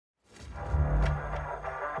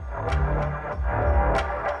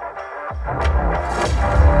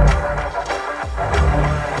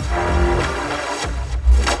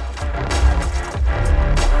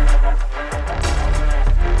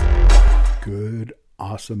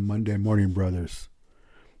awesome Monday morning, brothers.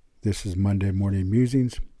 This is Monday Morning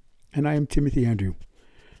Musings, and I am Timothy Andrew,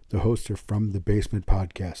 the host of From the Basement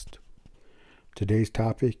podcast. Today's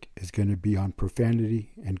topic is going to be on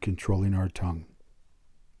profanity and controlling our tongue.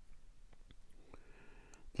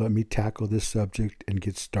 Let me tackle this subject and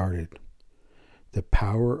get started. The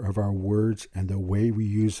power of our words and the way we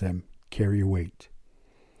use them carry weight.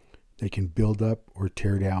 They can build up or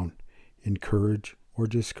tear down, encourage or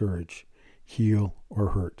discourage, heal or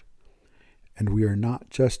hurt. And we are not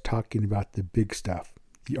just talking about the big stuff,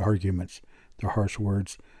 the arguments, the harsh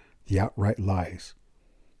words, the outright lies.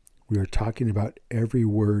 We are talking about every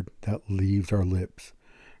word that leaves our lips,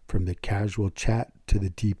 from the casual chat to the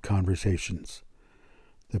deep conversations.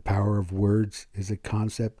 The power of words is a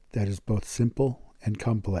concept that is both simple and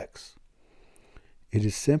complex. It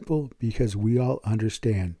is simple because we all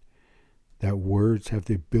understand that words have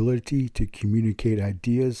the ability to communicate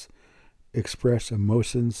ideas, express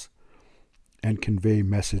emotions, and convey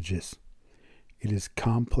messages. It is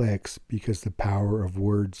complex because the power of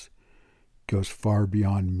words goes far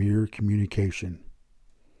beyond mere communication.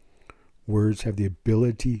 Words have the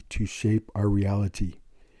ability to shape our reality,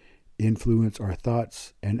 influence our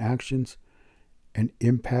thoughts and actions, and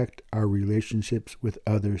impact our relationships with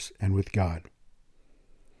others and with God.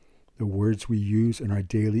 The words we use in our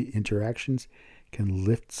daily interactions can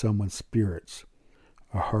lift someone's spirits.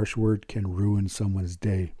 A harsh word can ruin someone's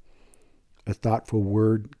day. A thoughtful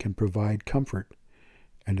word can provide comfort,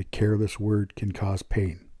 and a careless word can cause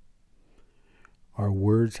pain. Our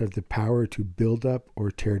words have the power to build up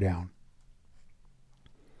or tear down,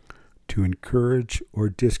 to encourage or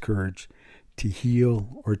discourage, to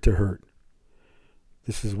heal or to hurt.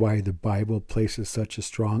 This is why the Bible places such a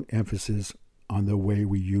strong emphasis on the way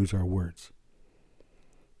we use our words.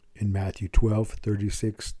 In Matthew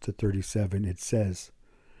 12:36-37, it says,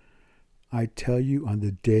 I tell you, on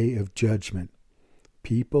the day of judgment,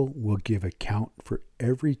 people will give account for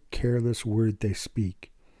every careless word they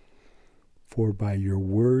speak. For by your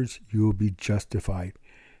words you will be justified,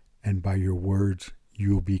 and by your words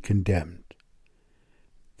you will be condemned.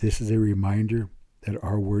 This is a reminder that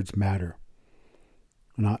our words matter,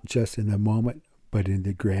 not just in the moment, but in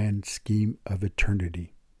the grand scheme of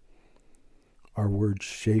eternity. Our words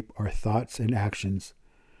shape our thoughts and actions,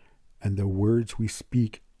 and the words we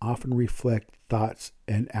speak often reflect thoughts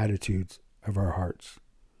and attitudes of our hearts.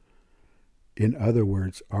 In other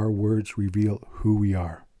words, our words reveal who we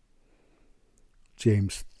are.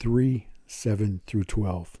 James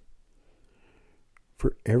 3:7-12.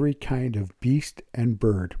 For every kind of beast and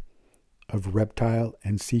bird, of reptile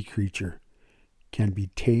and sea creature, can be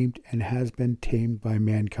tamed and has been tamed by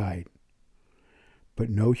mankind. But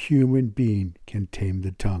no human being can tame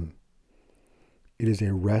the tongue. It is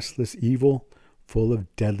a restless evil full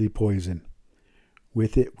of deadly poison.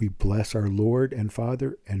 With it we bless our Lord and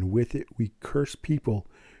Father, and with it we curse people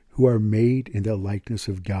who are made in the likeness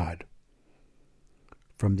of God.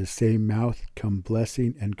 From the same mouth come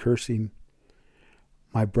blessing and cursing.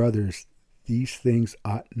 My brothers, these things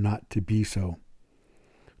ought not to be so.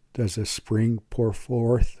 Does a spring pour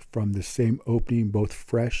forth from the same opening both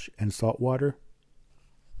fresh and salt water?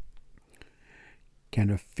 Can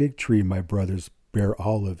a fig tree, my brothers, bear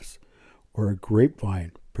olives, or a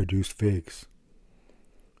grapevine produce figs?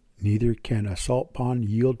 Neither can a salt pond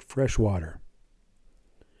yield fresh water.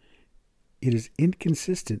 It is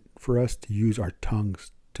inconsistent for us to use our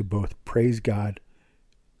tongues to both praise God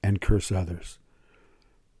and curse others.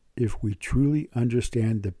 If we truly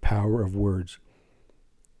understand the power of words,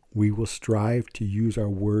 we will strive to use our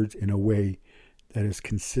words in a way that is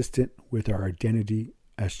consistent with our identity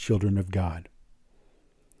as children of God.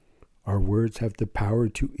 Our words have the power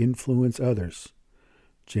to influence others.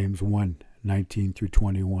 James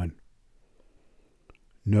 1:19-21.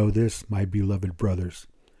 Know this, my beloved brothers.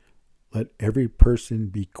 Let every person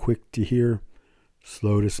be quick to hear,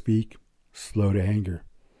 slow to speak, slow to anger.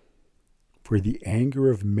 For the anger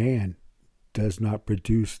of man does not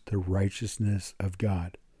produce the righteousness of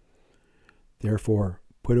God. Therefore,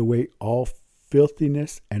 put away all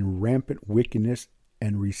filthiness and rampant wickedness,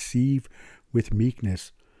 and receive with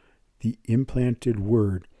meekness the implanted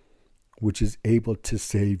word, which is able to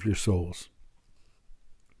save your souls.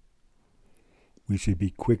 We should be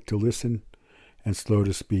quick to listen and slow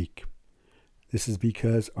to speak. This is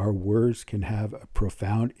because our words can have a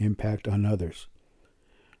profound impact on others.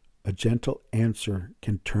 A gentle answer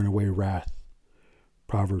can turn away wrath.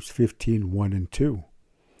 Proverbs 15:1-2.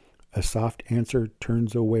 A soft answer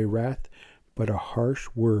turns away wrath, but a harsh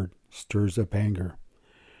word stirs up anger.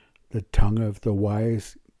 The tongue of the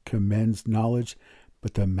wise commends knowledge,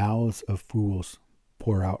 but the mouths of fools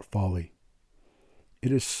pour out folly.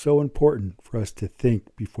 It is so important for us to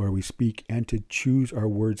think before we speak and to choose our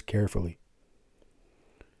words carefully.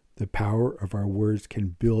 The power of our words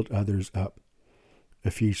can build others up.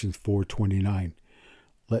 Ephesians 4:29.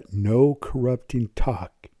 Let no corrupting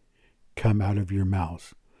talk come out of your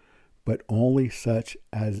mouths, but only such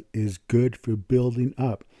as is good for building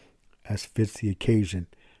up, as fits the occasion,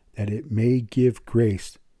 that it may give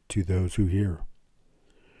grace to those who hear.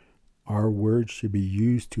 Our words should be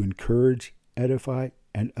used to encourage, edify,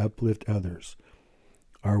 and uplift others.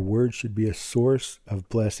 Our words should be a source of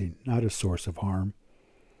blessing, not a source of harm.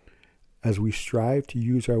 As we strive to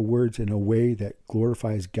use our words in a way that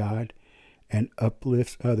glorifies God and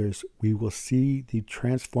uplifts others, we will see the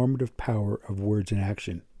transformative power of words in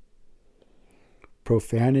action.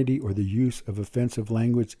 Profanity, or the use of offensive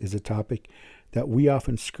language, is a topic that we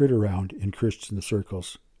often skirt around in Christian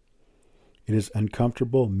circles. It is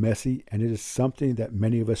uncomfortable, messy, and it is something that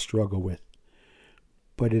many of us struggle with.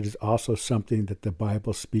 But it is also something that the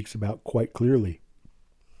Bible speaks about quite clearly.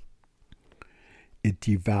 It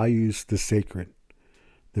devalues the sacred.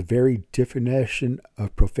 The very definition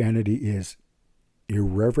of profanity is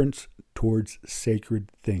irreverence towards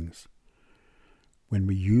sacred things. When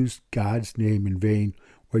we use God's name in vain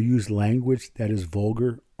or use language that is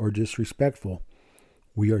vulgar or disrespectful,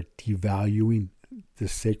 we are devaluing the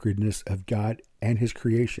sacredness of God and His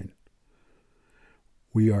creation.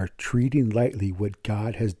 We are treating lightly what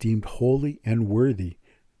God has deemed holy and worthy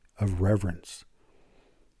of reverence.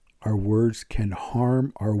 Our words can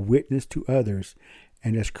harm our witness to others,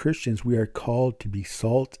 and as Christians we are called to be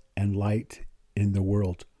salt and light in the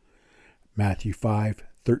world. Matthew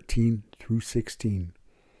 5:13 through 16.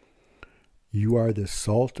 You are the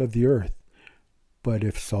salt of the earth, but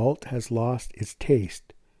if salt has lost its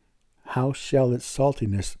taste, how shall its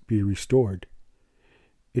saltiness be restored?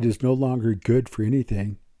 It is no longer good for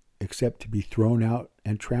anything except to be thrown out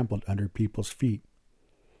and trampled under people's feet.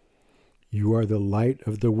 You are the light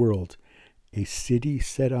of the world. A city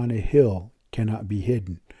set on a hill cannot be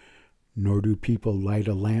hidden, nor do people light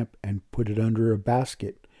a lamp and put it under a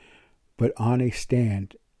basket, but on a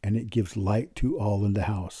stand, and it gives light to all in the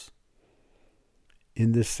house.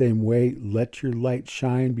 In the same way, let your light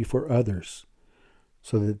shine before others,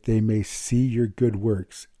 so that they may see your good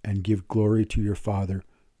works and give glory to your Father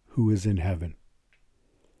who is in heaven.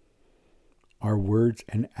 Our words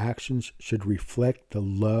and actions should reflect the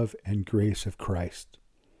love and grace of Christ.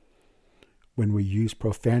 When we use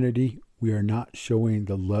profanity, we are not showing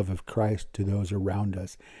the love of Christ to those around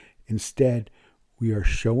us. Instead, we are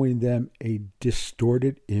showing them a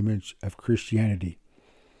distorted image of Christianity,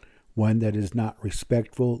 one that is not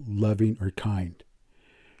respectful, loving, or kind.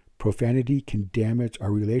 Profanity can damage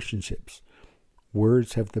our relationships.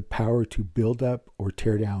 Words have the power to build up or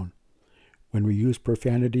tear down. When we use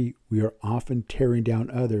profanity, we are often tearing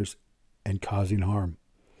down others and causing harm.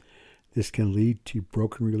 This can lead to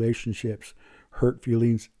broken relationships, hurt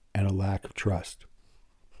feelings, and a lack of trust.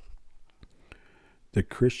 The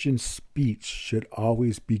Christian speech should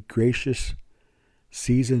always be gracious,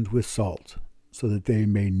 seasoned with salt, so that they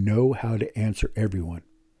may know how to answer everyone.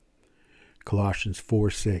 Colossians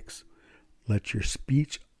 4:6. Let your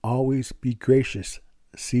speech always be gracious,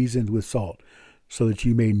 seasoned with salt, so that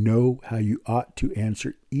you may know how you ought to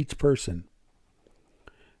answer each person.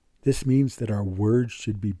 This means that our words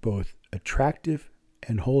should be both attractive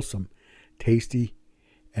and wholesome, tasty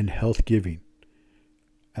and health-giving.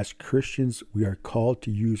 As Christians, we are called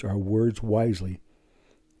to use our words wisely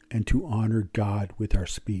and to honor God with our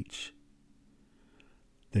speech.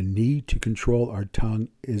 The need to control our tongue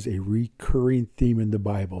is a recurring theme in the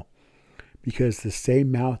Bible, because the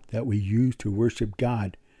same mouth that we use to worship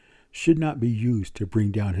God should not be used to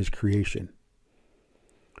bring down His creation.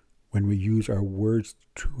 When we use our words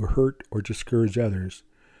to hurt or discourage others,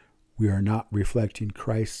 we are not reflecting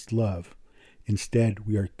Christ's love. Instead,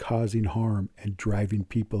 we are causing harm and driving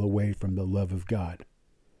people away from the love of God.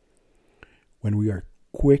 When we are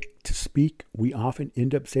quick to speak, we often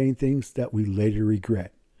end up saying things that we later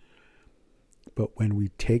regret. But when we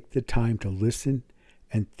take the time to listen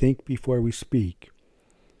and think before we speak,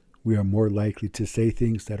 we are more likely to say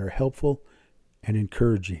things that are helpful and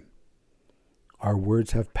encouraging. Our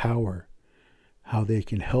words have power, how they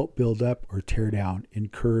can help build up or tear down,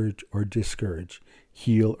 encourage or discourage,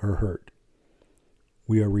 heal or hurt.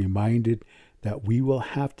 We are reminded that we will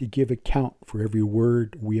have to give account for every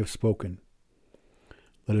word we have spoken.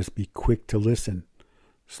 Let us be quick to listen,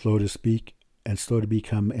 slow to speak, and slow to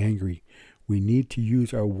become angry. We need to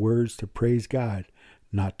use our words to praise God,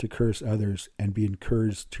 not to curse others, and be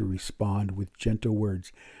encouraged to respond with gentle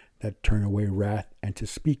words that turn away wrath, and to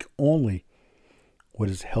speak only what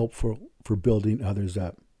is helpful for building others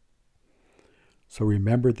up. So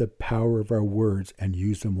remember the power of our words and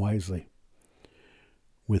use them wisely,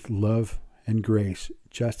 with love and grace,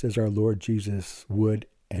 just as our Lord Jesus would,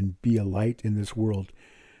 and be a light in this world,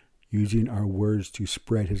 using our words to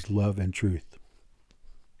spread his love and truth.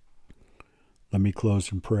 Let me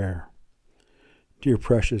close in prayer. Dear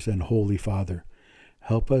precious and holy Father,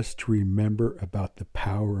 help us to remember about the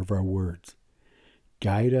power of our words.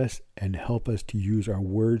 Guide us and help us to use our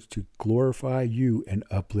words to glorify you and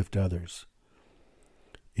uplift others.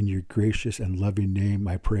 In your gracious and loving name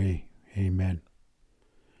I pray, amen.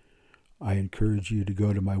 I encourage you to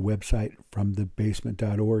go to my website,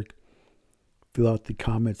 fromthebasement.org, fill out the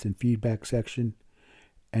comments and feedback section,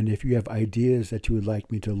 and if you have ideas that you would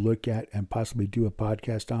like me to look at and possibly do a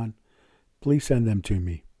podcast on, please send them to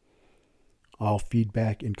me. All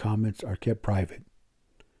feedback and comments are kept private.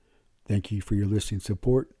 Thank you for your listening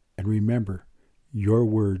support, and remember, your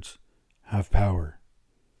words have power.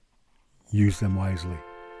 Use them wisely.